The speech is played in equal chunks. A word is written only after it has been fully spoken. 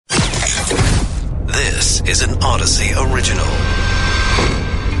This is an Odyssey original.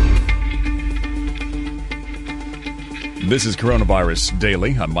 This is Coronavirus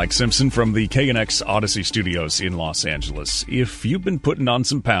Daily. I'm Mike Simpson from the KNX Odyssey Studios in Los Angeles. If you've been putting on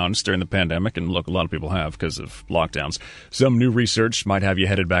some pounds during the pandemic, and look, a lot of people have because of lockdowns, some new research might have you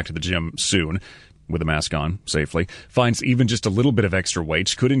headed back to the gym soon with a mask on safely. Finds even just a little bit of extra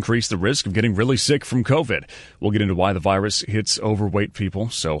weight could increase the risk of getting really sick from COVID. We'll get into why the virus hits overweight people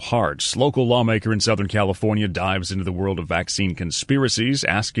so hard. Local lawmaker in Southern California dives into the world of vaccine conspiracies,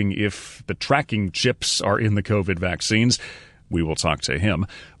 asking if the tracking chips are in the COVID vaccines. We will talk to him.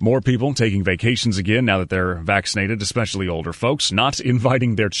 More people taking vacations again now that they're vaccinated, especially older folks, not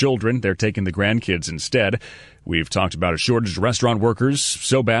inviting their children. They're taking the grandkids instead. We've talked about a shortage of restaurant workers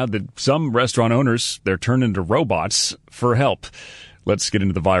so bad that some restaurant owners, they're turned into robots for help. Let's get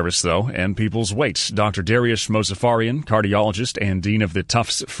into the virus, though, and people's weight. Dr. Dariush Mozaffarian, cardiologist and dean of the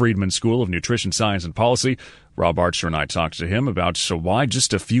Tufts Friedman School of Nutrition Science and Policy. Rob Archer and I talked to him about why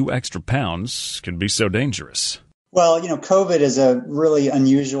just a few extra pounds can be so dangerous. Well, COVID is a really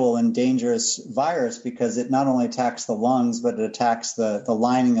unusual and dangerous virus because it not only attacks the lungs, but it attacks the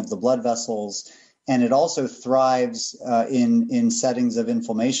lining of the blood vessels. And it also thrives in settings of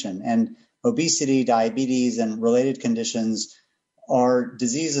inflammation. And obesity, diabetes, and related conditions are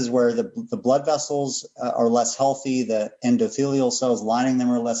diseases where the blood vessels are less healthy, the endothelial cells lining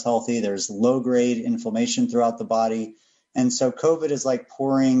them are less healthy, there's low-grade inflammation throughout the body. And so COVID is like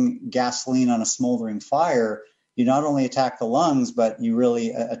pouring gasoline on a smoldering fire. You not only attack the lungs, but you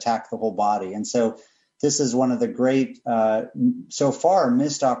really attack the whole body. And so this is one of the great, so far,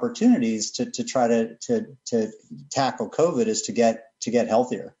 missed opportunities to try to tackle COVID is to get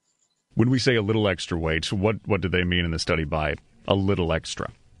healthier. When we say a little extra weight, what do they mean in the study by a little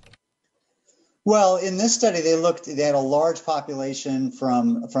extra? Well, in this study, they had a large population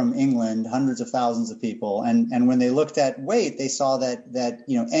from England, hundreds of thousands of people. And when they looked at weight, they saw that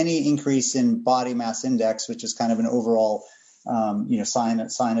any increase in body mass index, which is kind of an overall,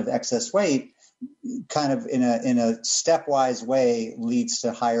 sign of excess weight, kind of in a stepwise way leads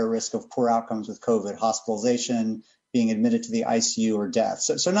to higher risk of poor outcomes with COVID, hospitalization, being admitted to the ICU, or death.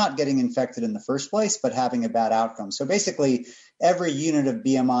 So not getting infected in the first place, but having a bad outcome. So basically, every unit of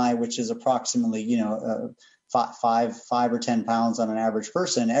BMI, which is approximately, 5 or 10 pounds on an average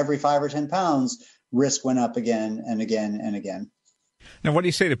person, every 5 or 10 pounds, risk went up again and again and again. Now, what do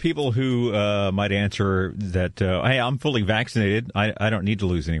you say to people who might answer that, hey, I'm fully vaccinated, I don't need to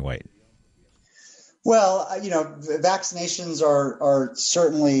lose any weight? Well, vaccinations are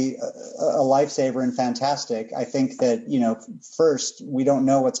certainly a lifesaver and fantastic. I think that, first, we don't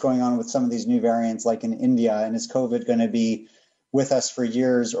know what's going on with some of these new variants, like in India, and is COVID going to be with us for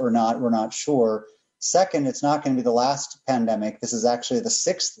years or not? We're not sure. Second, it's not going to be the last pandemic. This is actually the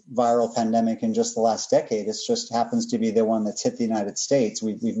 6th viral pandemic in just the last decade. It just happens to be the one that's hit the United States.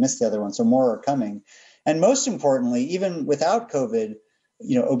 We've missed the other one, so more are coming. And most importantly, even without COVID,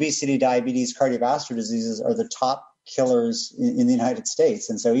 obesity, diabetes, cardiovascular diseases are the top killers in the United States.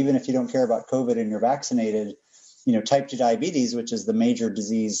 And so even if you don't care about COVID and you're vaccinated, type 2 diabetes, which is the major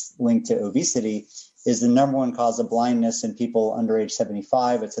disease linked to obesity, is the number one cause of blindness in people under age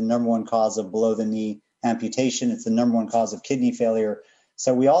 75. It's the number one cause of below-the-knee amputation. It's the number one cause of kidney failure.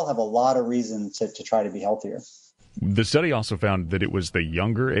 So we all have a lot of reason to try to be healthier. The study also found that it was the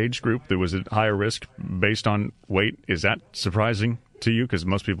younger age group that was at higher risk based on weight. Is that surprising to you? Because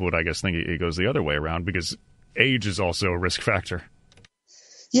most people would, I guess, think it goes the other way around because age is also a risk factor.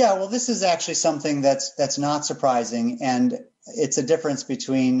 Yeah, well, this is actually something that's not surprising, and it's a difference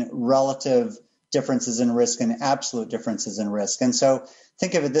between relative differences in risk and absolute differences in risk. And so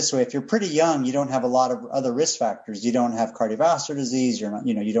think of it this way: if you're pretty young, you don't have a lot of other risk factors. You don't have cardiovascular disease. You're not,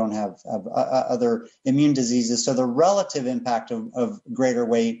 you don't have other immune diseases. So the relative impact of greater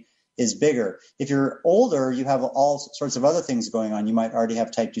weight is bigger. If you're older, you have all sorts of other things going on. You might already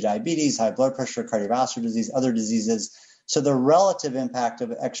have type 2 diabetes, high blood pressure, cardiovascular disease, other diseases. So the relative impact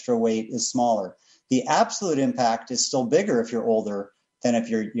of extra weight is smaller. The absolute impact is still bigger if you're older than if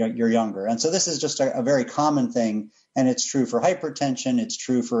you're younger. And so this is just a very common thing. And it's true for hypertension. It's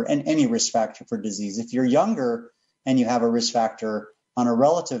true for any risk factor for disease. If you're younger and you have a risk factor, on a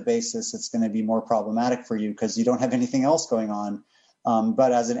relative basis, it's going to be more problematic for you because you don't have anything else going on.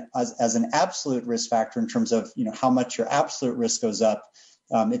 But as an absolute risk factor in terms of how much your absolute risk goes up,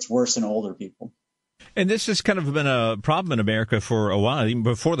 it's worse in older people. And this has kind of been a problem in America for a while, even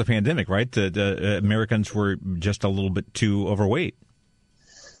before the pandemic, right? The Americans were just a little bit too overweight.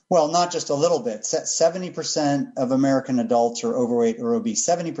 Well, not just a little bit. 70% of American adults are overweight or obese.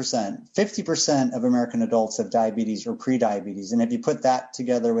 70%. 50% of American adults have diabetes or prediabetes. And if you put that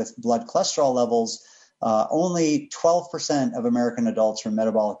together with blood cholesterol levels, only 12% of American adults are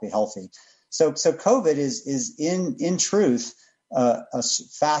metabolically healthy. So COVID is in truth a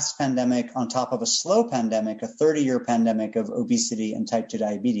fast pandemic on top of a slow pandemic, a 30-year pandemic of obesity and type 2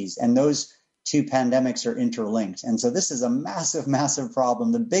 diabetes. And those two pandemics are interlinked. And so this is a massive, massive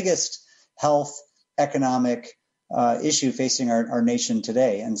problem, the biggest health, economic issue facing our nation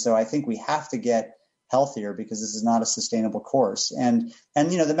today. And so I think we have to get healthier because this is not a sustainable course. And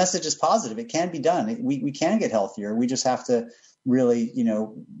the message is positive. It can be done. We can get healthier. We just have to really,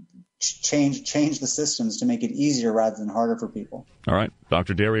 change the systems to make it easier rather than harder for people. All right.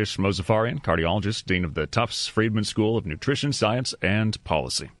 Dr. Darius Mozaffarian, cardiologist, dean of the Tufts Friedman School of Nutrition Science and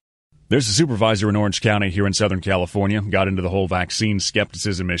Policy. There's a supervisor in Orange County here in Southern California, got into the whole vaccine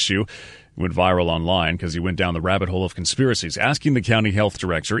skepticism issue. Went viral online because he went down the rabbit hole of conspiracies, asking the county health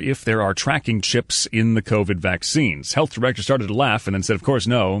director if there are tracking chips in the COVID vaccines. Health director started to laugh and then said, of course,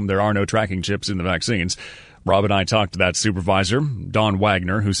 no, there are no tracking chips in the vaccines. Rob and I talked to that supervisor, Don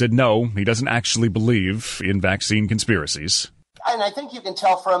Wagner, who said no, he doesn't actually believe in vaccine conspiracies. And I think you can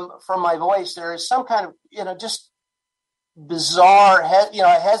tell from my voice, there is some kind of, just bizarre,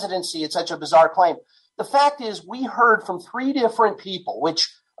 hesitancy. It's such a bizarre claim. The fact is, we heard from 3 different people,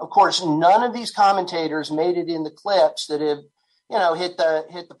 which, of course, none of these commentators made it in the clips that have, hit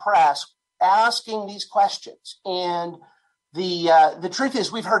the press, asking these questions. And the truth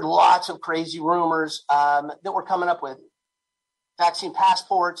is, we've heard lots of crazy rumors that we're coming up with vaccine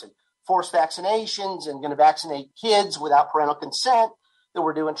passports and forced vaccinations and going to vaccinate kids without parental consent, that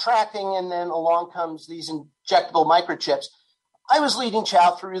we're doing tracking. And then along comes these injectable microchips. I was leading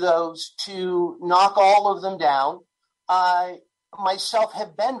Chow through those to knock all of them down. I myself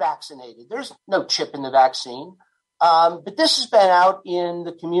have been vaccinated. There's no chip in the vaccine. But this has been out in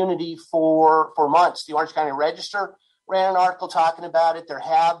the community for months. The Orange County Register ran an article talking about it. There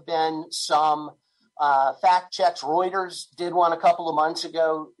have been some fact checks. Reuters did one a couple of months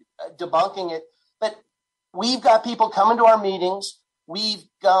ago debunking it. But we've got people coming to our meetings. We've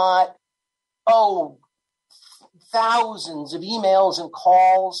got, thousands of emails and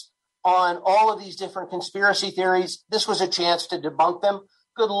calls on all of these different conspiracy theories. This was a chance to debunk them.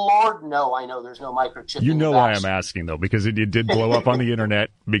 Good Lord, no, I know there's no microchip. You know why I'm asking, though, because it did blow up on the internet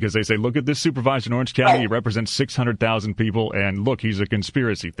because they say, look at this supervisor in Orange County. Right. He represents 600,000 people, and look, he's a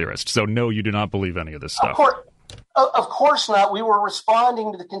conspiracy theorist. So, no, you do not believe any of this stuff. Of course not. We were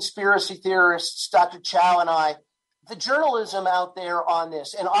responding to the conspiracy theorists, Dr. Chow and I. The journalism out there on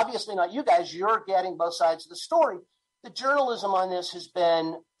this, and obviously not you guys, you're getting both sides of the story. The journalism on this has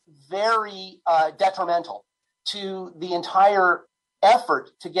been very detrimental to the entire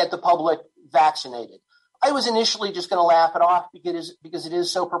effort to get the public vaccinated. I was initially just going to laugh it off because it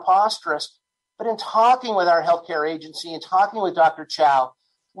is so preposterous. But in talking with our healthcare agency and talking with Dr. Chow,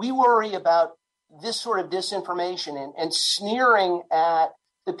 we worry about this sort of disinformation and sneering at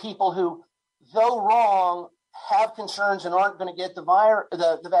the people who, though wrong, have concerns and aren't going to get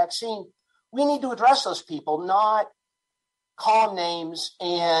the vaccine. We need to address those people, not call them names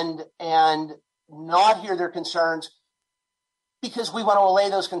and not hear their concerns, because we want to allay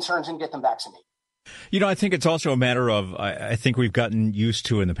those concerns and get them vaccinated. I think it's also a matter of, I think we've gotten used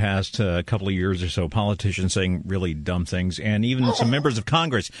to in the past couple of years or so, politicians saying really dumb things, and even some members of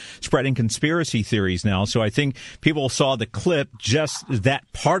Congress spreading conspiracy theories now. So I think people saw the clip, just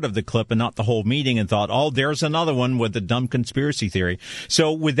that part of the clip and not the whole meeting, and thought, oh, there's another one with the dumb conspiracy theory.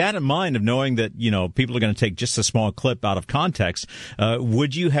 So with that in mind, of knowing that, people are going to take just a small clip out of context,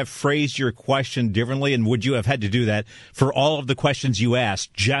 would you have phrased your question differently, and would you have had to do that for all of the questions you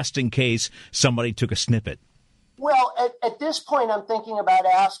asked, just in case somebody took a snippet? Well, at this point, I'm thinking about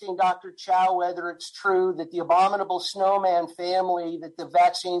asking Dr. Chow whether it's true that the abominable snowman family that the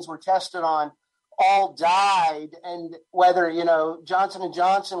vaccines were tested on all died, and whether, Johnson &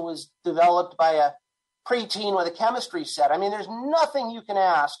 Johnson was developed by a preteen with a chemistry set. I mean, there's nothing you can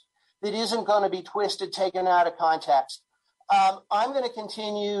ask that isn't going to be twisted, taken out of context. I'm going to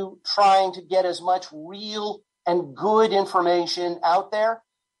continue trying to get as much real and good information out there.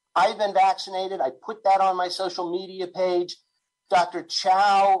 I've been vaccinated. I put that on my social media page. Dr.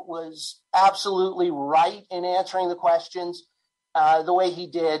 Chow was absolutely right in answering the questions the way he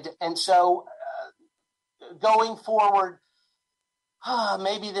did. And so going forward,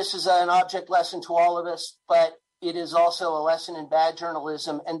 maybe this is an object lesson to all of us, but it is also a lesson in bad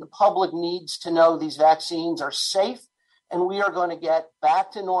journalism. And the public needs to know these vaccines are safe, and we are going to get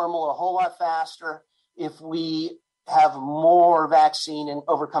back to normal a whole lot faster if we have more vaccine and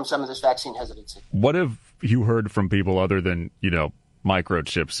overcome some of this vaccine hesitancy. What have you heard from people other than,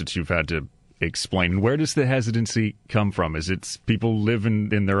 microchips that you've had to explain? Where does the hesitancy come from? Is it people live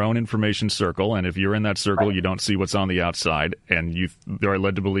in their own information circle, and if you're in that circle, Right. you don't see what's on the outside, and they are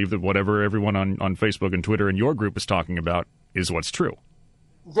led to believe that whatever everyone on Facebook and Twitter and your group is talking about is what's true?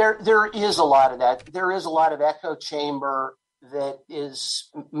 There is a lot of that. There is a lot of echo chamber that is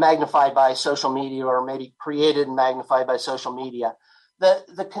magnified by social media, or maybe created and magnified by social media.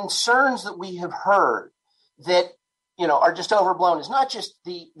 The concerns that we have heard that, are just overblown is not just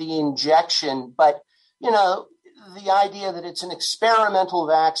the injection, but, the idea that it's an experimental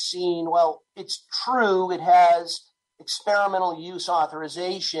vaccine. Well, it's true. It has experimental use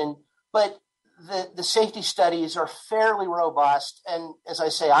authorization, but the safety studies are fairly robust. And as I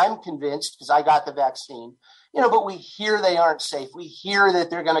say, I'm convinced because I got the vaccine, but we hear they aren't safe. We hear that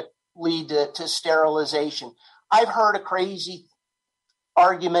they're going to lead to sterilization. I've heard a crazy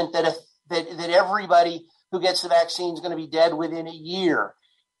argument that everybody who gets the vaccine is going to be dead within a year.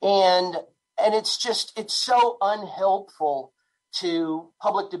 And it's so unhelpful to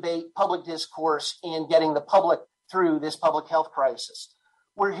public debate, public discourse, and getting the public through this public health crisis.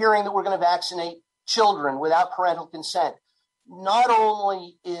 We're hearing that we're going to vaccinate children without parental consent. Not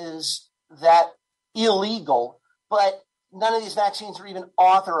only is that illegal, but none of these vaccines are even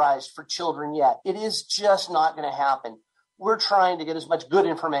authorized for children yet. It is just not going to happen. We're trying to get as much good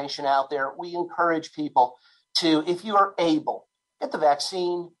information out there. We encourage people to, if you are able, get the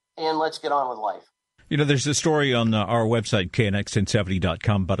vaccine and let's get on with life. There's a story on our website,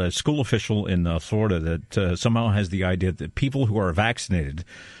 knx1070.com, about a school official in Florida that somehow has the idea that people who are vaccinated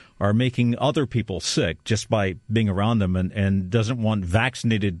are making other people sick just by being around them, and doesn't want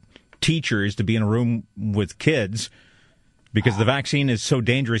vaccinated teachers to be in a room with kids because the vaccine is so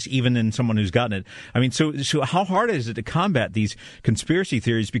dangerous even in someone who's gotten it. I mean, so how hard is it to combat these conspiracy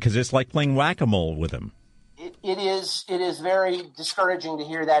theories? Because it's like playing whack-a-mole with them. It is very discouraging to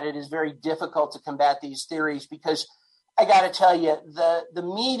hear that. It is very difficult to combat these theories because I got to tell you, the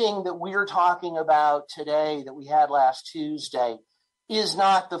meeting that we're talking about today that we had last Tuesday is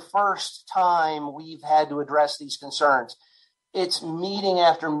not the first time we've had to address these concerns. It's meeting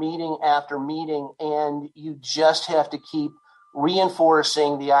after meeting after meeting, and you just have to keep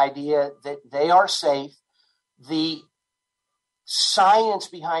reinforcing the idea that they are safe. The science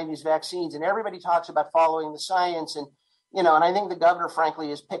behind these vaccines, and everybody talks about following the science, and I think the governor, frankly,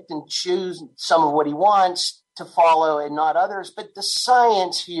 has picked and choose some of what he wants to follow and not others. But the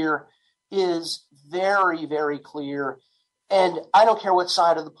science here is very, very clear. And I don't care what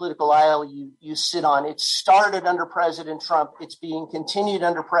side of the political aisle you sit on. It started under President Trump. It's being continued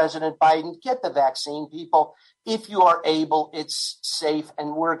under President Biden. Get the vaccine, people. If you are able, it's safe,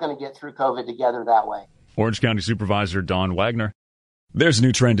 and we're going to get through COVID together that way. Orange County Supervisor Don Wagner. There's a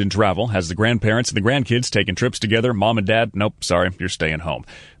new trend in travel. Has the grandparents and the grandkids taking trips together? Mom and dad? Nope, sorry, you're staying home.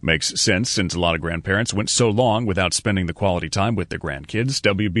 Makes sense since a lot of grandparents went so long without spending the quality time with their grandkids.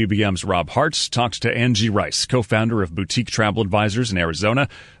 WBBM's Rob Hartz talked to Angie Rice, co-founder of Boutique Travel Advisors in Arizona,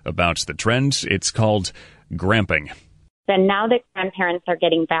 about the trend. It's called gramping. And now that grandparents are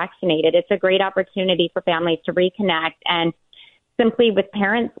getting vaccinated, it's a great opportunity for families to reconnect. And simply with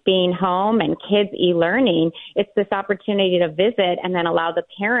parents being home and kids e-learning, it's this opportunity to visit and then allow the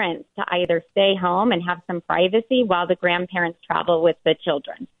parents to either stay home and have some privacy while the grandparents travel with the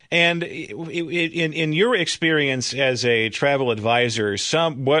children. And in your experience as a travel advisor,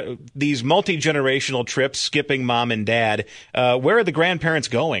 these multi-generational trips, skipping mom and dad, where are the grandparents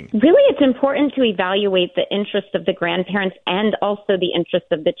going? Really, it's important to evaluate the interest of the grandparents and also the interest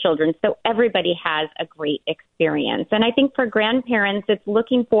of the children, so everybody has a great experience. And I think for grandparents, it's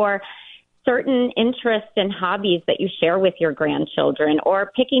looking for certain interests and hobbies that you share with your grandchildren,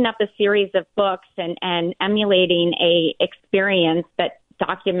 or picking up a series of books and emulating a experience that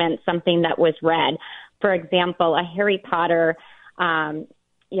documents something that was read. For example, a Harry Potter,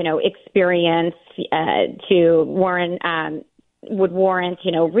 experience would warrant,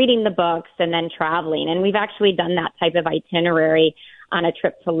 reading the books and then traveling. And we've actually done that type of itinerary on a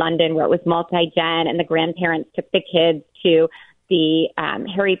trip to London where it was multi-gen, and the grandparents took the kids to the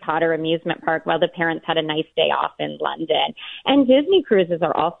Harry Potter amusement park while the parents had a nice day off in London. And Disney cruises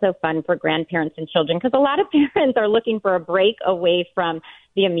are also fun for grandparents and children because a lot of parents are looking for a break away from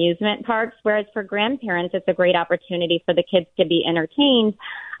the amusement parks, whereas for grandparents, it's a great opportunity for the kids to be entertained,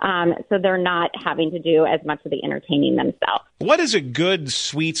 so they're not having to do as much of the entertaining themselves. What is a good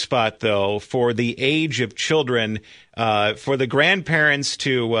sweet spot, though, for the age of children, for the grandparents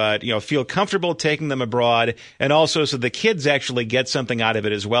to feel comfortable taking them abroad, and also so the kids actually get something out of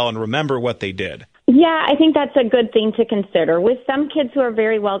it as well and remember what they did? Yeah, I think that's a good thing to consider. With some kids who are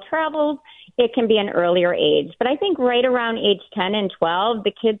very well traveled, it can be an earlier age. But I think right around age 10 and 12,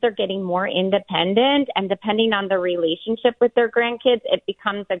 the kids are getting more independent, and depending on the relationship with their grandkids, it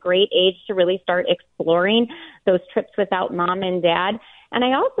becomes a great age to really start exploring those trips without mom and dad. And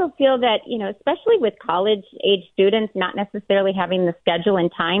I also feel that, especially with college age students not necessarily having the schedule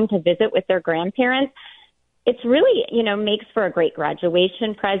and time to visit with their grandparents, it's really, makes for a great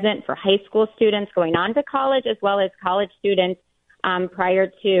graduation present for high school students going on to college, as well as college students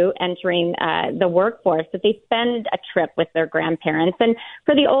prior to entering the workforce, that they spend a trip with their grandparents. And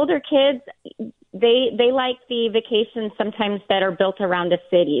for the older kids, they like the vacations sometimes that are built around a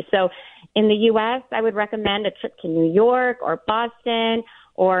city. So in the U.S., I would recommend a trip to New York or Boston,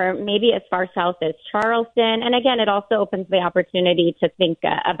 or maybe as far south as Charleston. And again, it also opens the opportunity to think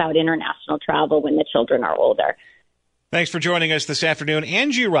about international travel when the children are older. Thanks for joining us this afternoon.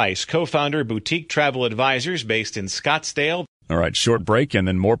 Angie Rice, co-founder, Boutique Travel Advisors, based in Scottsdale. All right, short break, and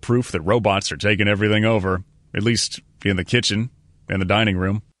then more proof that robots are taking everything over, at least in the kitchen and the dining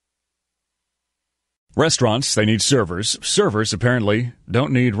room. Restaurants, they need servers. Servers apparently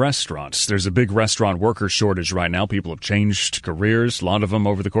don't need restaurants. There's a big restaurant worker shortage right now. People have changed careers, a lot of them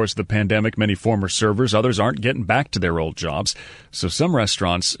over the course of the pandemic. Many former servers, others aren't getting back to their old jobs. So some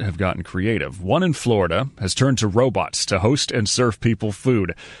restaurants have gotten creative. One in Florida has turned to robots to host and serve people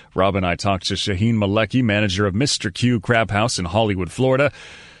food. Rob and I talked to Shaheen Malecki, manager of Mr. Q Crab House in Hollywood, Florida.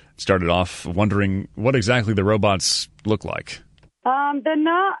 Started off wondering what exactly the robots look like. They're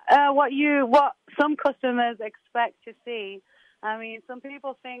not what some customers expect to see. I mean, some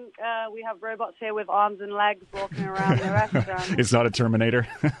people think we have robots here with arms and legs walking around the restaurant. It's not a Terminator.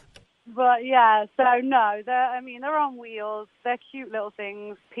 But yeah, so no, they're on wheels. They're cute little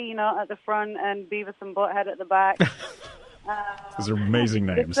things. Peanut at the front and Beavis and Butthead at the back. Those are amazing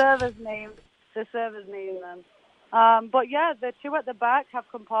names. The servers name them. But yeah, the two at the back have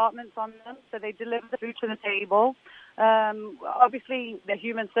compartments on them, so they deliver the food to the table. Obviously, the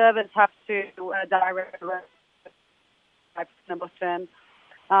human servers have to direct the button.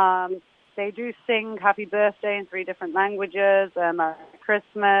 They do sing Happy Birthday in 3 different languages, Merry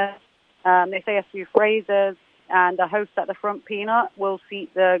Christmas. They say a few phrases, and the host at the front, Peanut, will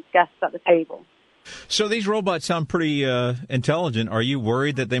seat the guests at the table. So these robots sound pretty intelligent. Are you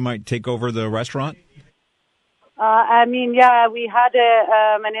worried that they might take over the restaurant? We had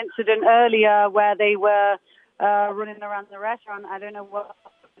an incident earlier where they were running around the restaurant. I don't know what.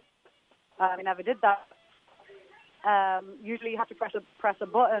 We never did that. Usually you have to press a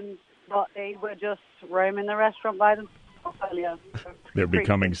button, but they were just roaming the restaurant by themselves earlier. They're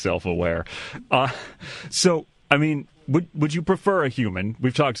becoming self-aware. Would you prefer a human?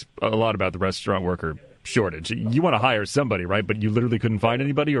 We've talked a lot about the restaurant worker shortage. You want to hire somebody, right? But you literally couldn't find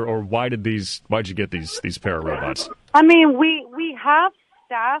anybody, or why'd you get these pair of robots? I mean, we have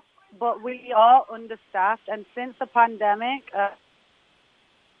staff, but we are understaffed, and since the pandemic,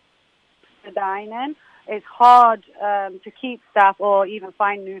 the dining, it's hard to keep staff or even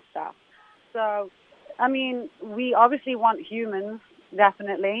find new staff. So, I mean, we obviously want humans,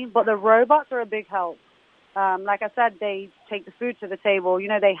 definitely, but the robots are a big help. Like I said, they take the food to the table.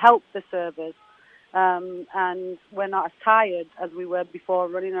 They help the servers. And we're not as tired as we were before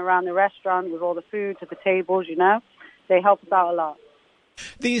running around the restaurant with all the food to the tables, They help us out a lot.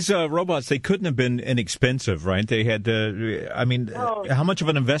 These robots, they couldn't have been inexpensive, right? They had how much of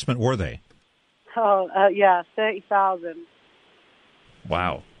an investment were they? $30,000.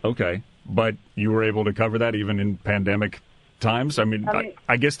 Wow. Okay. But you were able to cover that even in pandemic times? I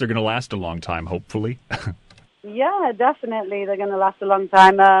guess they're going to last a long time, hopefully. Yeah, definitely. They're going to last a long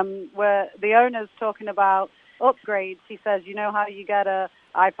time. Where the owner's talking about upgrades. He says, how you get a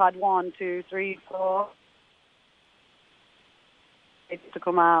iPad 1, 2, 3, 4 to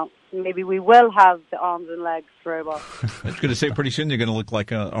come out. Maybe we will have the arms and legs robot. I was going to say, pretty soon they're going to look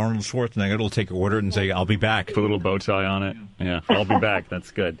like Arnold Schwarzenegger. It'll take an order and say, I'll be back. Put a little bow tie on it. Yeah, I'll be back.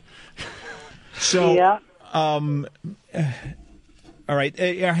 That's good. So, yeah. All right.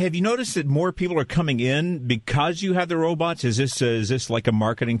 Have you noticed that more people are coming in because you have the robots? Is this like a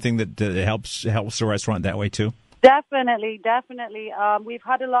marketing thing that helps the restaurant that way too? Definitely. We've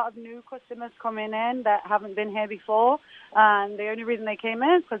had a lot of new customers coming in that haven't been here before, and the only reason they came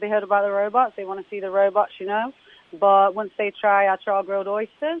in is because they heard about the robots. They want to see the robots, But once they try our char-grilled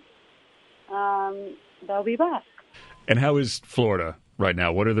oysters, they'll be back. And how is Florida right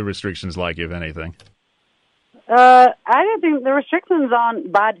now? What are the restrictions like, if anything? I don't think the restrictions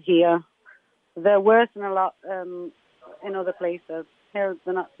aren't bad here. They're worse than a lot in other places. Here,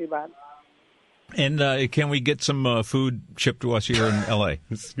 they're not too bad. And can we get some food shipped to us here in L.A.?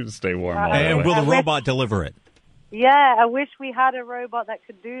 It's going to stay warm. And will the robot deliver it? Yeah, I wish we had a robot that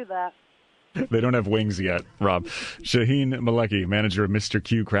could do that. They don't have wings yet, Rob. Shaheen Malecki, manager of Mr.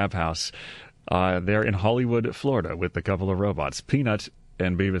 Q Crab House. They're in Hollywood, Florida, with a couple of robots. Peanut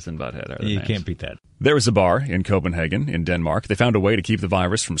and Beavis and Butthead are the names. Can't beat that. There is a bar in Copenhagen, in Denmark. They found a way to keep the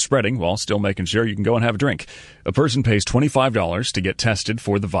virus from spreading while still making sure you can go and have a drink. A person pays $25 to get tested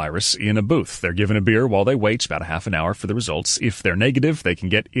for the virus in a booth. They're given a beer while they wait about a half an hour for the results. If they're negative, they can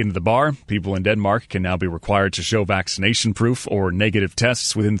get into the bar. People in Denmark can now be required to show vaccination proof or negative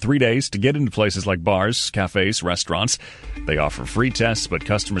tests within 3 days to get into places like bars, cafes, restaurants. They offer free tests, but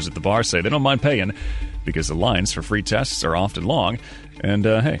customers at the bar say they don't mind paying because the lines for free tests are often long. And,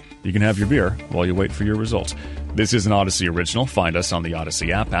 hey, you can have your beer while you wait for your results. This is an Odyssey original. Find us on the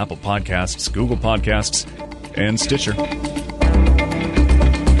Odyssey app, Apple Podcasts, Google Podcasts, and Stitcher.